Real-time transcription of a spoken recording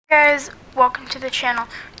Guys, welcome to the channel.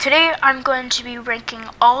 Today I'm going to be ranking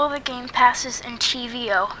all of the game passes in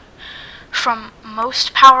TVO from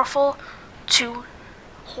most powerful to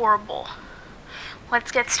horrible.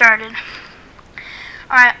 Let's get started.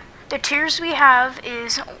 Alright, the tiers we have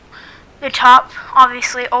is the top,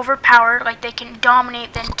 obviously overpowered, like they can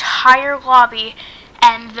dominate the entire lobby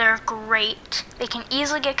and they're great. They can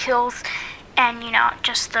easily get kills and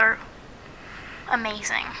just they're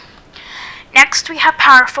amazing. Next, we have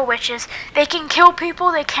powerful witches. They can kill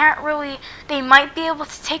people. They might be able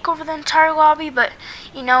to take over the entire lobby, but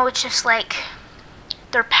it's just like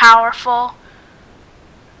they're powerful.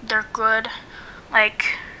 They're good.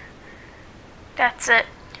 Like, that's it.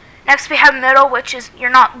 Next, we have middle, which is you're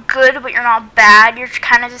not good, but you're not bad. You're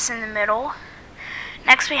kind of just in the middle.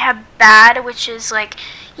 Next, we have bad, which is like,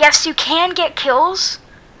 yes, you can get kills,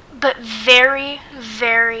 but very,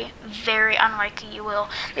 very, very unlikely you will,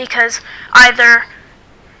 because either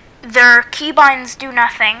their keybinds do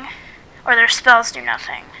nothing or their spells do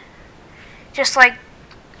nothing. Just like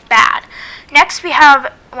bad. Next we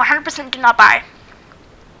have 100% do not buy.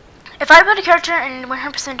 If I put a character in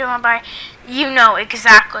 100% do not buy, you know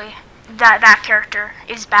exactly that character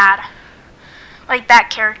is bad. Like,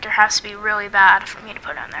 that character has to be really bad for me to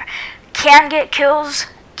put on there. Can get kills,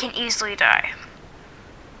 can easily die.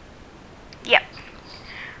 Yep.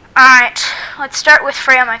 Alright, let's start with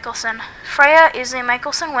Freya Michelson. Freya is a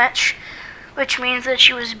Michelson witch, which means that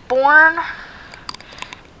she was born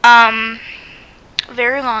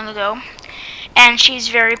very long ago, and she's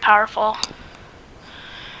very powerful.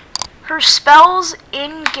 Her spells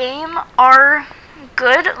in-game are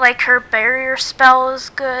good, like her barrier spell is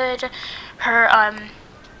good, her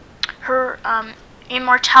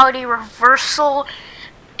immortality reversal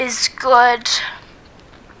is good.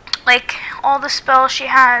 Like, all the spells she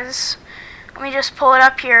has, let me just pull it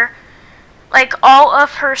up here, like, all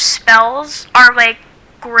of her spells are, like,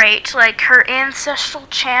 great. Like, her ancestral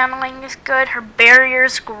channeling is good, her barrier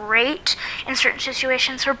is great in certain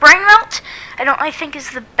situations. Her brain melt, I don't really think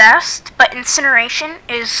is the best, but incineration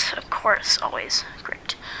is, of course, always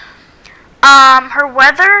great. Her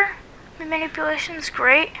weather manipulation is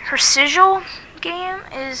great. Her sigil game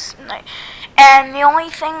is nice. And the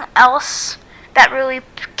only thing else that really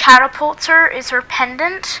catapults her is her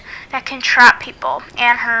pendant that can trap people,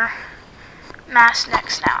 and her mass neck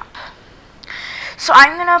snap. So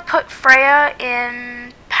I'm gonna put Freya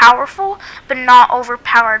in powerful, but not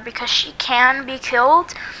overpowered, because she can be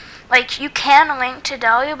killed. Like, you can link to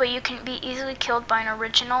Dahlia, but you can be easily killed by an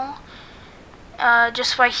original,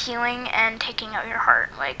 just by healing and taking out your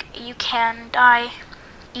heart. Like, you can die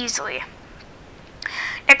easily.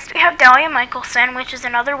 Next we have Dahlia Michelson, which is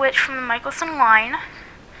another witch from the Michelson line.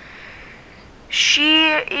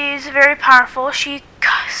 She is very powerful. She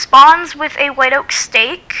spawns with a white oak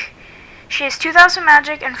stake. She has 2,000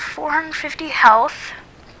 magic and 450 health.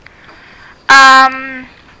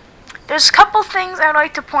 There's a couple things I'd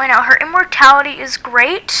like to point out. Her immortality is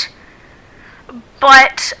great,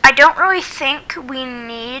 but I don't really think we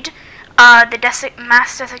need the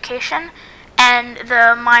mass desiccation and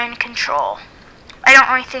the mind control. I don't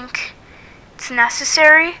really think it's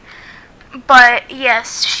necessary, but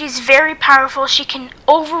yes, she's very powerful. She can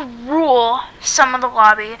overrule some of the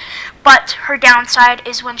lobby, but her downside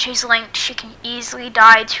is when she's linked, she can easily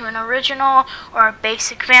die to an original or a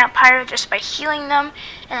basic vampire just by healing them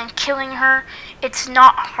and then killing her. It's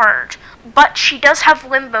not hard, but she does have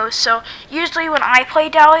limbo, so usually when I play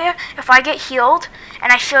Dahlia, if I get healed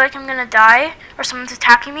and I feel like I'm gonna die or someone's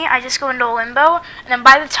attacking me, I just go into a limbo, and then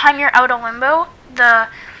by the time you're out of limbo, the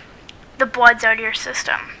blood's out of your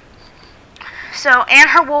system. So, and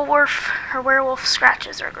her werewolf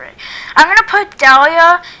scratches are great. I'm gonna put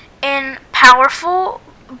Dahlia in powerful,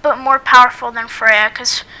 but more powerful than Freya,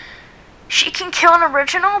 because she can kill an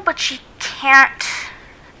original, but she can't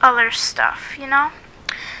other stuff,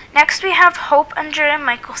 Next we have Hope Andrea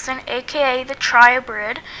Michelson, aka the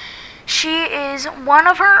Tri-Hybrid. She is one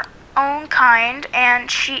of her own kind,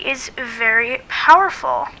 and she is very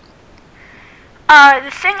powerful.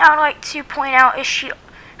 The thing I would like to point out is she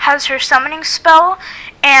has her summoning spell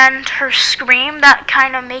and her scream that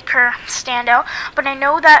kind of make her stand out. But I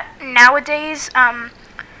know that nowadays,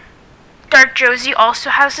 Dark Josie also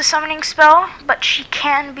has the summoning spell, but she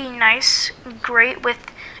can be nice, great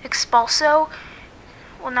with Expulso.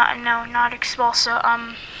 Well, not Expulso,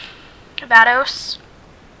 Vados.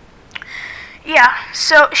 Yeah,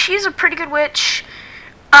 so she's a pretty good witch.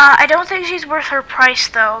 I don't think she's worth her price,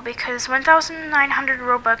 though, because 1,900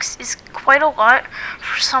 Robux is quite a lot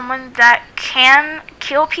for someone that can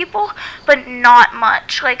kill people, but not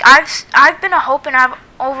much. Like, I've been a Hope and I've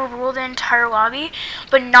overrule the entire lobby,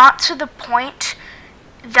 but not to the point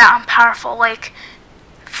that I'm powerful. Like,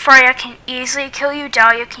 Freya can easily kill you,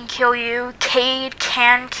 Dahlia can kill you, Cade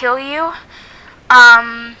can kill you,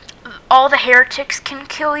 all the heretics can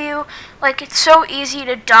kill you. Like, it's so easy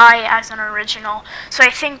to die as an original. So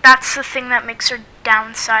I think that's the thing that makes her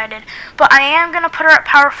downsided. But I am going to put her at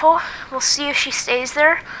powerful. We'll see if she stays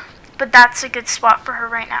there. But that's a good spot for her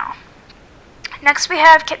right now. Next we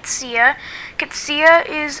have Kitsia. Kitsia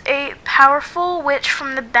is a powerful witch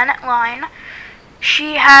from the Bennett line.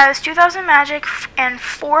 She has 2,000 magic and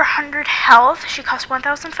 400 health. She costs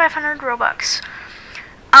 1,500 Robux.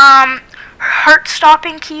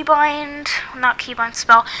 Heart-stopping keybind, not keybind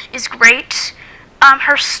spell, is great.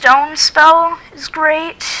 Her stone spell is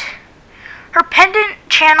great. Her pendant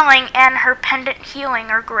channeling and her pendant healing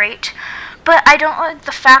are great. But I don't like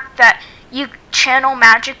the fact that you channel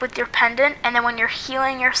magic with your pendant, and then when you're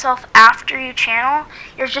healing yourself after you channel,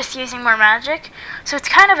 you're just using more magic. So it's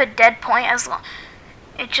kind of a dead point.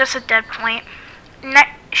 It's just a dead point.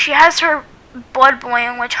 She has her blood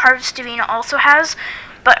boiling, which Harvest Divina also has,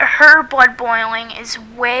 but her blood boiling is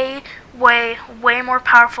way, way, way more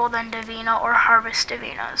powerful than Divina or Harvest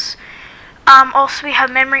Divina's. Also, we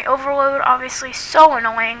have memory overload, obviously so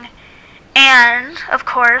annoying, and of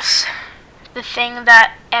course, the thing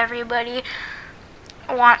that everybody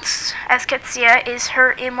wants as Kitsia is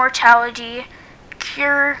her immortality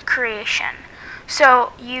cure creation.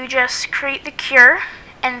 So you just create the cure,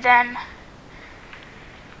 and then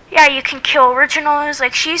yeah, you can kill originals.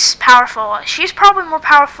 Like, she's powerful. She's probably more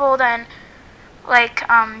powerful than like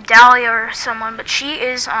Dahlia or someone, but she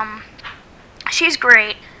is she's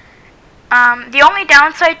great. The only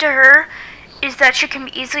downside to her is that she can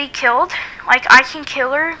be easily killed. Like, I can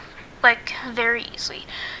kill her like very easily.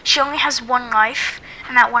 She only has 1 life,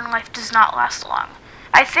 and that 1 life does not last long.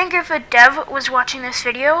 I think if a dev was watching this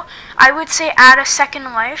video, I would say add a second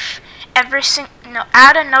life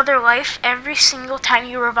add another life every single time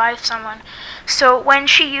you revive someone. So when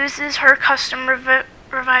she uses her custom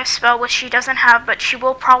revive spell, which she doesn't have, but she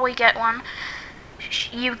will probably get one,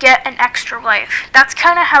 you get an extra life. That's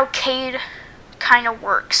kind of how Cade kind of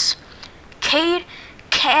works. Cade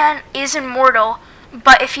is immortal,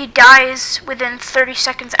 but if he dies within 30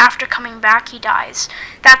 seconds after coming back, he dies.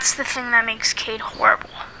 That's the thing that makes Cade horrible.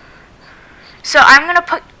 So I'm going to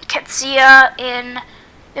put Kitsia in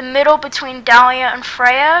the middle between Dahlia and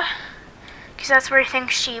Freya, because that's where I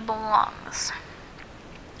think she belongs.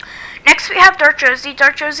 Next we have Dark Josie.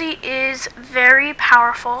 Dark Josie is very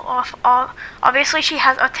powerful. Obviously she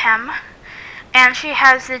has a Tem, and she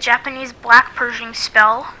has the Japanese Black Pershing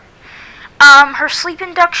spell. Her sleep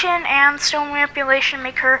induction and stone manipulation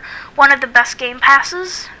make her one of the best game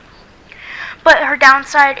passes. But her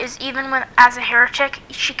downside is even as a heretic,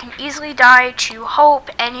 she can easily die to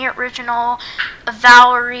Hope, any original,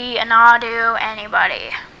 Valerie, Anadu,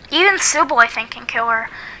 anybody. Even Sybil, I think, can kill her.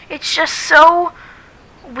 It's just so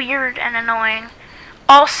weird and annoying.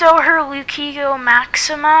 Also, her Lukigo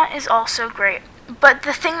Maxima is also great. But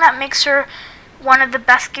the thing that makes her one of the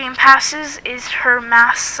best game passes is her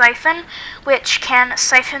Mass Siphon, which can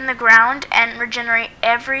siphon the ground and regenerate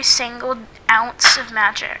every single ounce of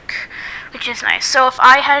magic, which is nice. So if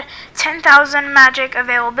I had 10,000 magic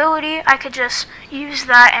availability, I could just use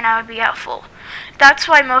that and I would be at full. That's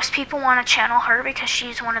why most people want to channel her, because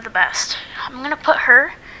she's one of the best. I'm going to put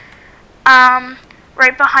her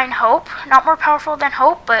right behind Hope. Not more powerful than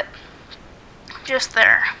Hope, but just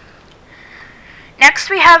there.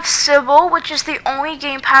 Next we have Sybil, which is the only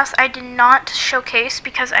game pass I did not showcase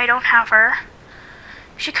because I don't have her.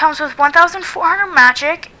 She comes with 1,400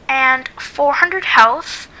 magic and 400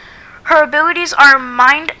 health. Her abilities are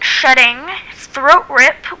Mind Shedding, Throat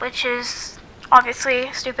Rip, which is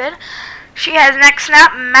obviously stupid. She has Neck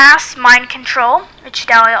Snap, Mass Mind Control, which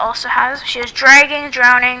Dahlia also has. She has Dragging,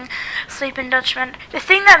 Drowning, Sleep Inducement. The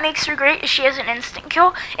thing that makes her great is she has an instant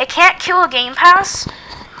kill. It can't kill a game pass.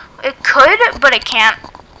 It could, but it can't.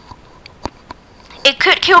 It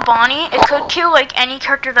could kill Bonnie. It could kill like any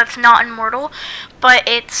character that's not immortal, but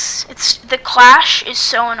the clash is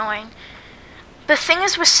so annoying. The thing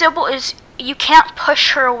is with Sybil is you can't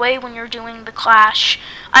push her away when you're doing the clash.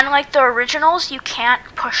 Unlike the originals, you can't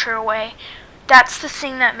push her away. That's the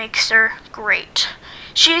thing that makes her great.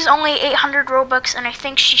 She's only 800 Robux, and I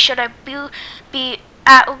think she should be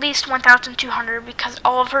at least 1,200 because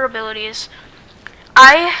all of her abilities.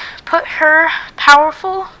 I put her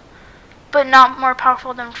powerful, but not more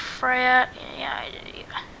powerful than Freya. Yeah.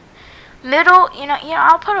 Middle,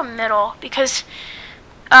 I'll put a middle because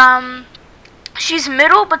she's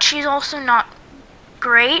middle, but she's also not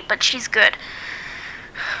great, but she's good.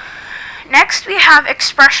 Next we have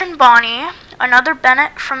Expression Bonnie, another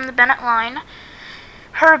Bennett from the Bennett line.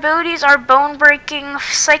 Her abilities are Bone Breaking,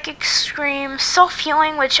 Psychic Scream,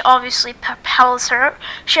 Self-Healing, which obviously propels her.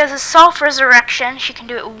 She has a Self-Resurrection. She can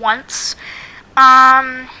do it once.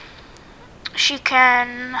 She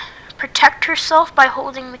can protect herself by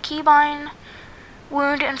holding the keybind.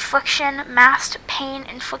 Wound Infliction, Masked Pain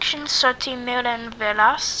Infliction, Sorti Mil en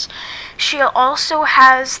Velas. She also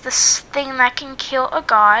has this thing that can kill a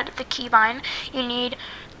god, the keybind. You need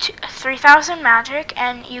 3,000 magic,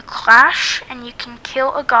 and you clash, and you can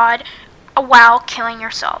kill a god while killing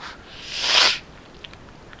yourself.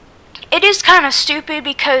 It is kind of stupid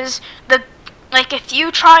because if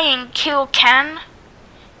you try and kill Ken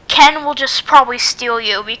will just probably steal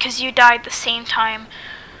you because you died the same time.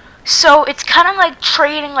 So it's kind of like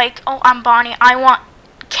trading, like, oh, I'm Bonnie, I want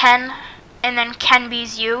Ken, and then Ken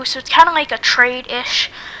bees you. So it's kind of like a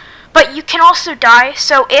trade-ish. But you can also die,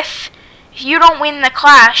 so if you don't win the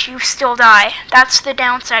clash, you still die. That's the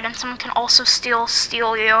downside, and someone can also steal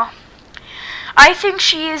you. I think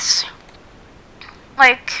she's,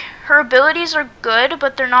 like, her abilities are good,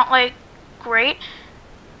 but they're not, like, great.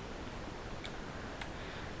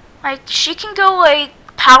 Like, she can go, like,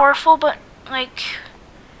 powerful, but, like,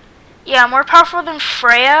 yeah, more powerful than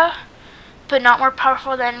Freya, but not more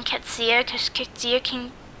powerful than Ketsia, because Ketsia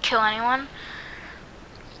can kill anyone.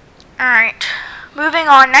 Alright, moving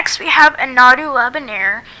on. Next we have Anadu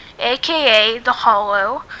Labanere, aka the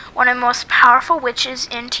Hollow, one of the most powerful witches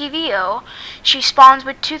in TVO. She spawns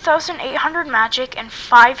with 2,800 magic and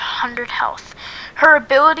 500 health. Her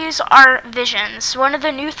abilities are visions. One of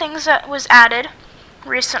the new things that was added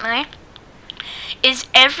recently is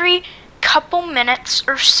every couple minutes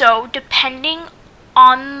or so, depending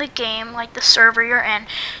on the game, like the server you're in,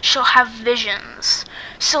 she'll have visions.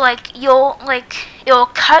 So like it'll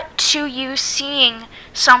cut to you seeing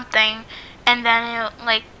something, and then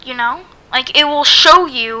it will show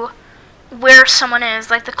you where someone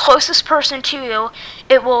is, like the closest person to you.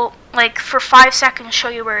 It will, like, for 5 seconds show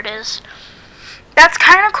you where it is. That's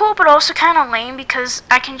kind of cool, but also kind of lame because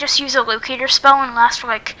I can just use a locator spell and last for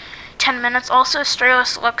like 10 minutes. Also,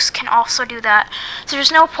 Strayless Looks can also do that. So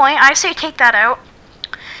there's no point. I say take that out.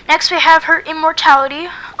 Next we have her Immortality.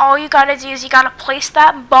 All you gotta do is you gotta place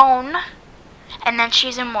that bone, and then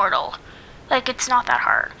she's immortal. Like, it's not that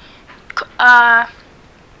hard.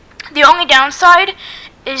 The only downside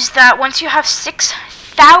is that once you have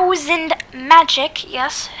 6,000 magic,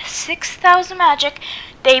 yes, 6,000 magic,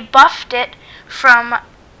 they buffed it from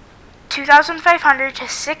 2,500 to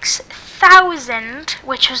 6,000,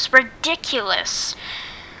 which was ridiculous.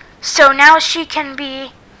 So now she can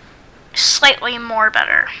be slightly more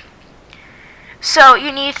better. So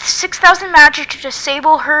you need 6,000 magic to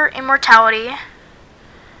disable her immortality.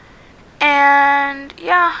 And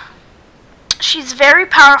yeah, she's very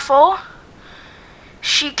powerful.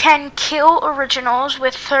 She can kill originals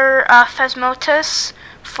with her Phasmotus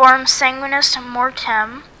Form Sanguinis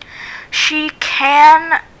Mortem. She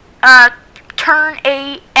can turn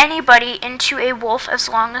anybody into a wolf as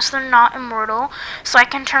long as they're not immortal. So I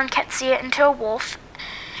can turn Ketsia into a wolf.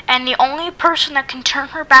 And the only person that can turn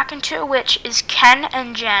her back into a witch is Ken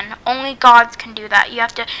and Jen. Only gods can do that. You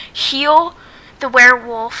have to heal the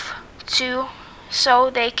werewolf so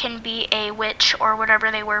they can be a witch or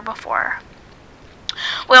whatever they were before.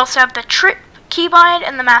 We also have the Trip Keybind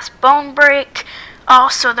and the Mass Bone Break.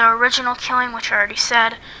 Also the original killing, which I already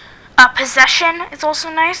said. Possession is also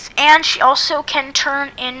nice, and she also can turn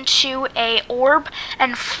into a orb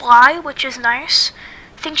and fly, which is nice.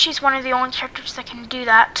 I think she's one of the only characters that can do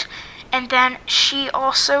that. And then she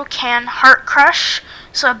also can Heart Crush,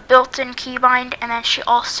 so a built-in keybind, and then she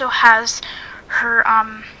also has her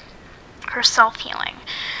her self-healing.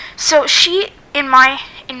 So she, in my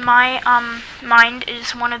mind,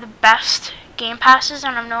 is one of the best game passes,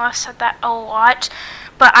 and I know I've said that a lot.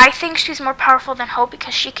 But I think she's more powerful than Hope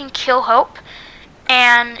because she can kill Hope.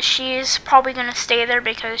 And she's probably going to stay there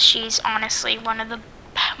because she's honestly one of the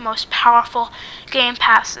most powerful game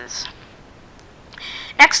passes.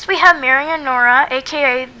 Next we have Mary and Nora,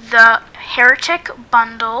 aka the Heretic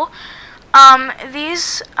Bundle.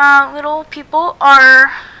 These little people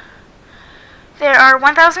are... There are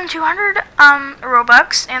 1,200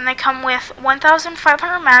 Robux, and they come with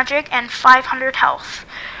 1,500 magic and 500 health.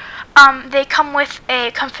 They come with a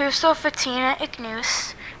Confuso Fatina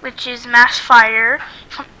Ignus, which is Mass Fire.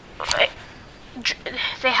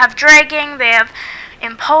 They have Dragging, they have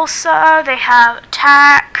Impulsa, they have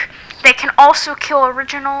Attack. They can also kill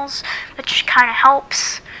originals, which kind of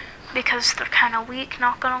helps because they're kind of weak,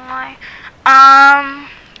 not gonna lie.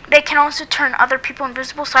 They can also turn other people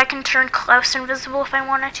invisible, so I can turn Klaus invisible if I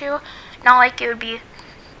wanted to. Not like it would be,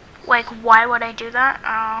 like, why would I do that?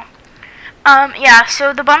 Yeah,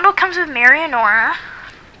 so the bundle comes with Mary and Nora,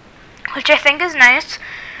 which I think is nice,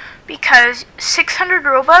 because 600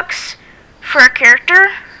 Robux for a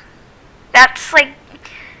character, that's, like,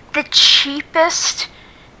 the cheapest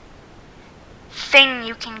thing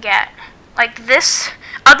you can get. Like, this,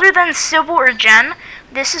 other than Sybil or Jen,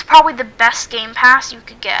 this is probably the best game pass you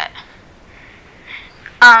could get.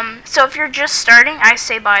 So if you're just starting, I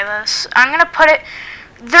say buy this. I'm gonna put it,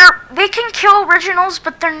 they can kill originals,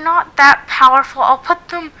 but they're not that powerful. I'll put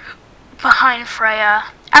them behind Freya.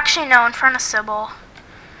 Actually, no, in front of Sybil,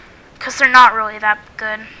 because they're not really that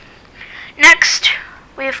good. Next,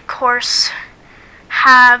 we of course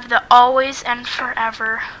have the Always and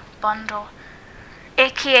Forever bundle,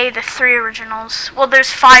 aka the 3 originals. Well,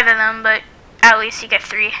 there's 5 of them, but at least you get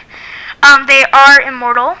 3. They are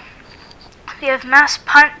immortal. They have Mass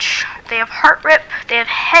Punch, they have Heart Rip, they have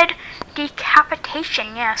Head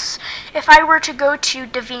Decapitation, yes. If I were to go to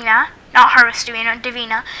Davina, not Harvest Davina,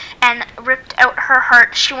 Davina, and ripped out her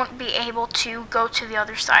heart, she wouldn't be able to go to the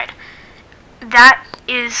other side. That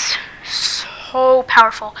is so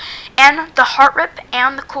powerful. And the Heart Rip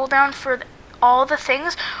and the cooldown for all the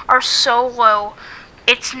things are so low,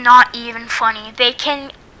 it's not even funny. They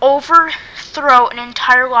can overthrow an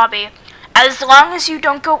entire lobby. As long as you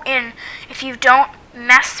don't go in, if you don't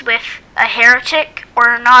mess with a Heretic,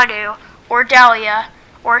 or a Nadu, or Dahlia,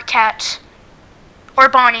 or Cat, or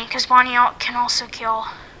Bonnie, because Bonnie can also kill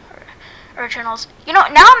originals. You know,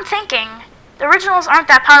 now I'm thinking, the originals aren't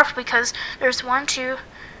that powerful because there's 1, 2,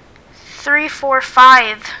 3, 4,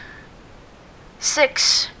 5,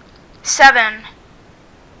 6, 7,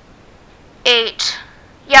 8.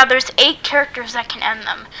 Yeah, there's 8 characters that can end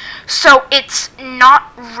them. So it's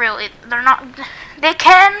not really, they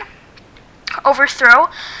can overthrow,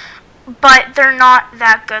 but they're not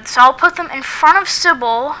that good. So I'll put them in front of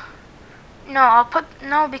Sybil. I'll put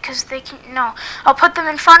them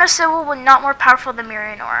in front of Sybil, but not more powerful than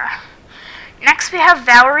Miri and Nora. Next we have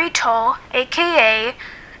Valerie Tull, aka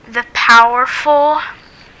the powerful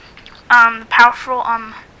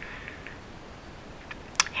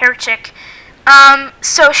Heretic.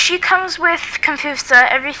 So she comes with Confusa,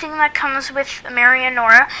 everything that comes with Mary and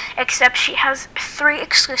Nora, except she has 3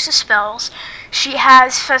 exclusive spells. She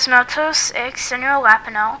has Phasmotos Extenuo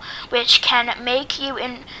Lapino, which can make you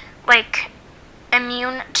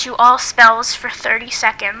immune to all spells for 30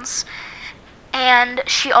 seconds. And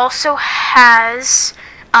she also has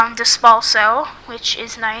Dispalso, which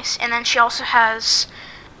is nice. And then she also has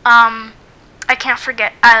I can't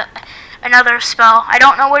forget another spell. I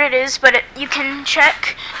don't know what it is, but you can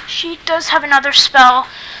check. She does have another spell,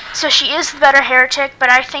 so she is the better Heretic, but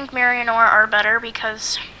I think Mary and Nora are better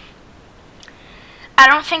because I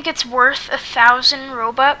don't think it's worth 1,000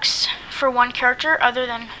 Robux for one character other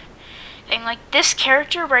than like this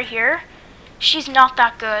character right here. She's not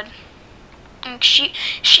that good. And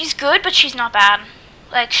she's good, but she's not bad.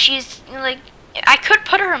 Like, she's like, I could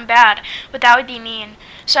put her in bad, but that would be mean.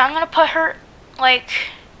 So I'm gonna put her like,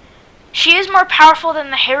 she is more powerful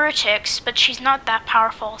than the Heretics, but she's not that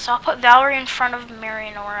powerful. So I'll put Valerie in front of Mary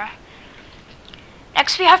and Nora.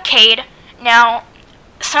 Next we have Cade. Now,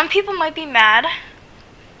 some people might be mad,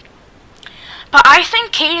 but I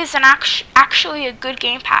think Cade is actually a good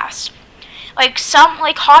game pass. Like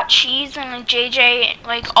Hot Cheese and like JJ,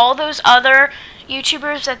 like all those other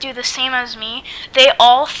YouTubers that do the same as me, they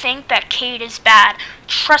all think that Cade is bad.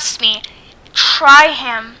 Trust me, try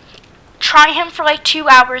him. Try him for like 2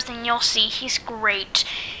 hours and you'll see he's great.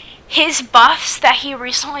 His buffs that he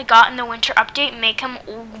recently got in the winter update make him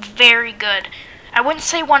very good. I wouldn't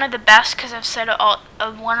say one of the best because I've said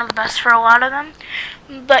one of the best for a lot of them,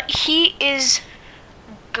 but he is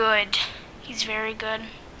good. He's very good.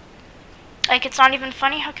 Like, it's not even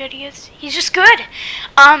funny how good he is. He's just good.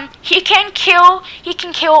 He can kill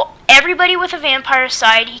everybody with a vampire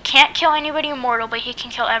side. He can't kill anybody immortal, but he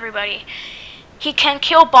can kill everybody. He can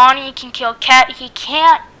kill Bonnie, he can kill Cat, he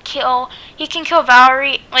can kill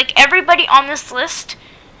Valerie, like everybody on this list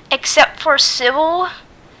except for Sybil,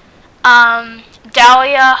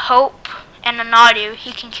 Dahlia, Hope, and Anadu.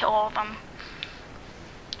 He can kill all of them.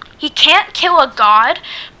 He can't kill a god,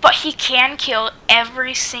 but he can kill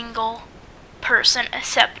every single person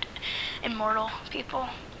except immortal people.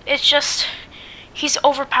 It's just, he's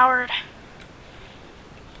overpowered.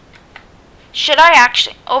 Should I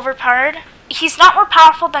actually overpowered? He's not more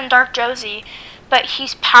powerful than Dark Josie, but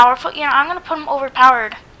he's powerful. You know, I'm gonna put him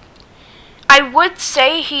overpowered. I would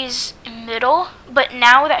say he's middle, but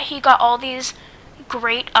now that he got all these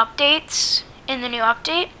great updates in the new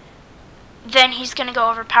update, then he's gonna go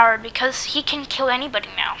overpowered because he can kill anybody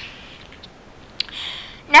now.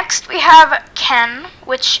 Next we have Ken,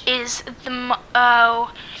 which is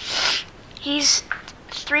he's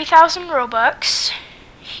 3,000 Robux.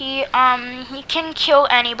 He can kill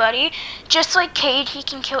anybody. Just like Cade, he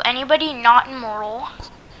can kill anybody not immortal.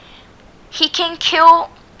 He can kill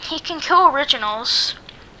originals.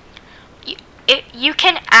 You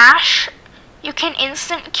can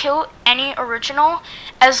instant kill any original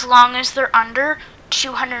as long as they're under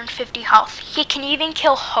 250 health. He can even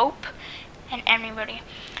kill Hope and anybody.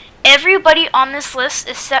 Everybody on this list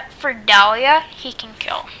except for Dahlia, he can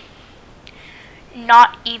kill.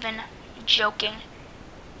 Not even joking.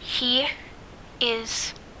 He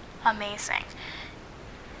is amazing.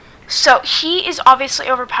 So he is obviously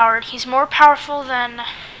overpowered. He's more powerful than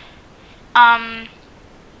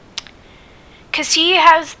because he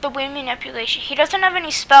has the wind manipulation. He doesn't have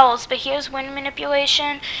any spells, but he has wind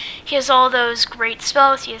manipulation. He has all those great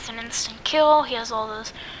spells. He has an instant kill. He has all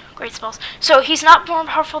those great spells. So he's not more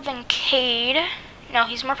powerful than Cade. No,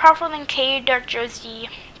 he's more powerful than Cade, Dark Josie.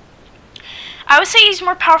 I would say he's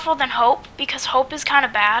more powerful than Hope, because Hope is kind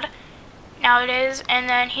of bad nowadays. And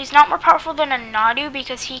then he's not more powerful than a Nadu,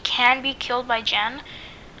 because he can be killed by Jen.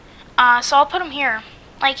 So I'll put him here.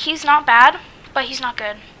 Like, he's not bad, but he's not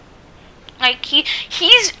good. Like,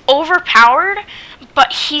 he's overpowered,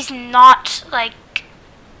 but he's not, like,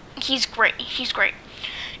 he's great. He's great.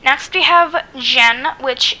 Next we have Jen,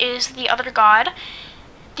 which is the other god.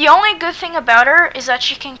 The only good thing about her is that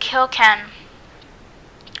she can kill Ken.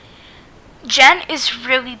 Jen is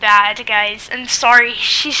really bad, guys. I'm sorry.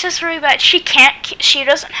 She's just really bad. She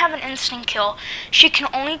doesn't have an instant kill. She can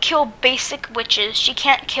only kill basic witches. She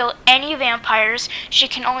can't kill any vampires. She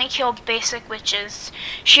can only kill basic witches.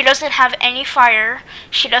 She doesn't have any fire.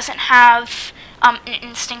 She doesn't have an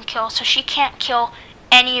instant kill, so she can't kill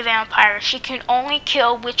any vampires. She can only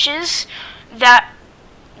kill witches that,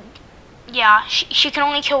 yeah, she can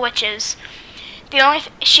only kill witches.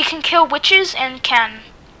 She can kill witches and Ken.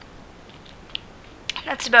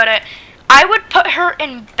 That's about it. I would put her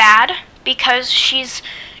in bad because she's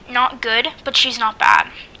not good, but she's not bad.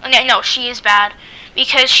 No, she is bad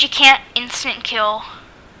because she can't instant kill.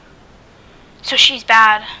 So she's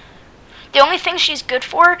bad. The only thing she's good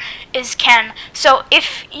for is Ken. So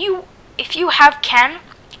if you have Ken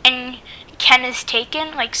and Ken is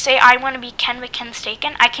taken, like say I want to be Ken but Ken's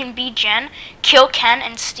taken, I can be Jen, kill Ken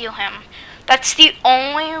and steal him. That's the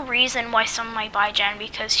only reason why someone might buy Jen,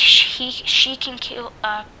 because she can kill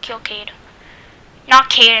Cade. Not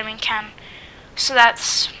Cade, I mean Ken. So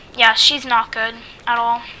that's, yeah, she's not good at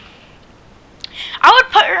all. I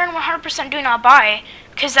would put her in 100% do not buy,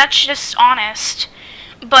 because that's just honest.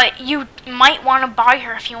 But you might want to buy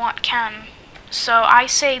her if you want Ken. So I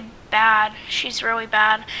say bad. She's really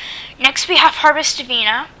bad. Next we have Harvest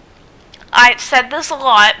Divina. I've said this a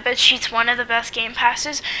lot, but she's one of the best game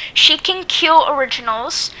passes. She can kill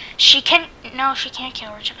originals. She can't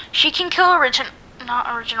kill originals. She can kill not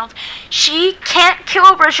originals. She can't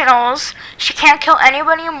kill originals. She can't kill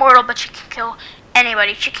anybody immortal, but she can kill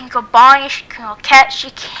anybody. She can kill Bonnie. She can kill Ket.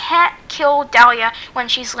 She can't kill Dahlia when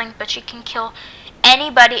she's linked, but she can kill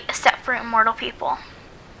anybody except for immortal people.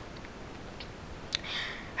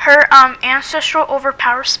 Her ancestral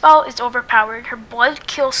overpower spell is overpowered. Her blood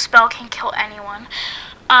kill spell can kill anyone.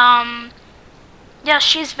 Yeah,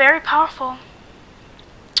 she's very powerful.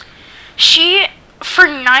 For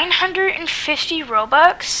 950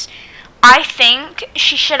 Robux, I think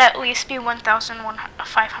she should at least be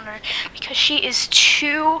 1,500 because she is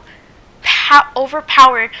too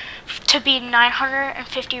overpowered to be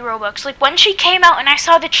 950 Robux. Like when she came out and I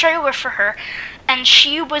saw the trailer for her and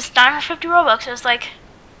she was 950 Robux, I was like,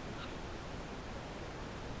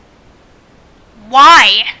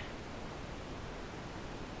 why?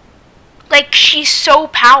 Like, she's so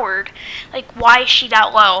powered. Like, why is she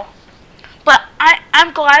that low? But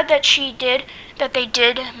I'm glad that they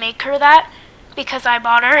did make her that, because I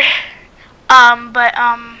bought her.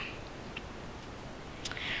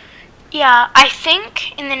 Yeah, I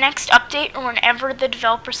think in the next update, or whenever the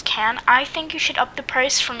developers can, I think you should up the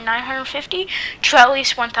price from 950 to at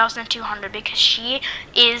least 1,200, because she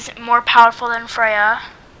is more powerful than Freya.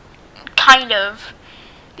 Kind of.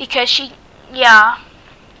 Because she's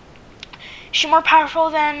more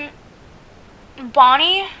powerful than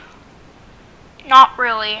Bonnie? Not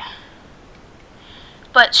really.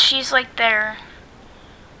 But she's like there.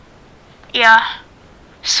 Yeah.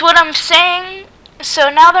 So what I'm saying,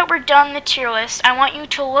 so now that we're done the tier list, I want you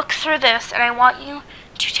to look through this and I want you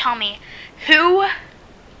to tell me who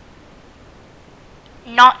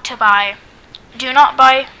not to buy. Do not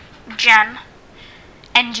buy Jen.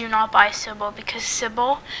 And do not buy Sybil, because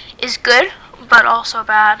Sybil is good, but also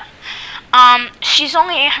bad. She's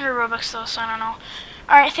only 800 Robux though, so I don't know.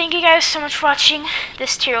 Alright, thank you guys so much for watching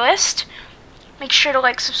this tier list. Make sure to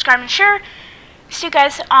like, subscribe, and share. See you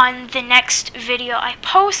guys on the next video I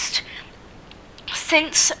post.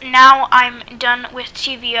 Since now I'm done with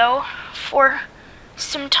TVO for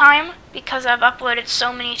some time, because I've uploaded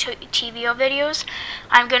so many TVO videos,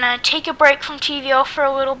 I'm gonna take a break from TVO for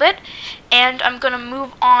a little bit, and I'm gonna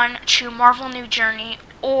move on to Marvel New Journey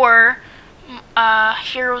or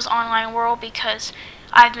Heroes Online World, because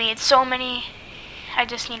I've made so many, I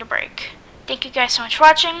just need a break. Thank you guys so much for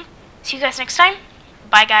watching. See you guys next time.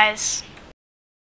 Bye guys.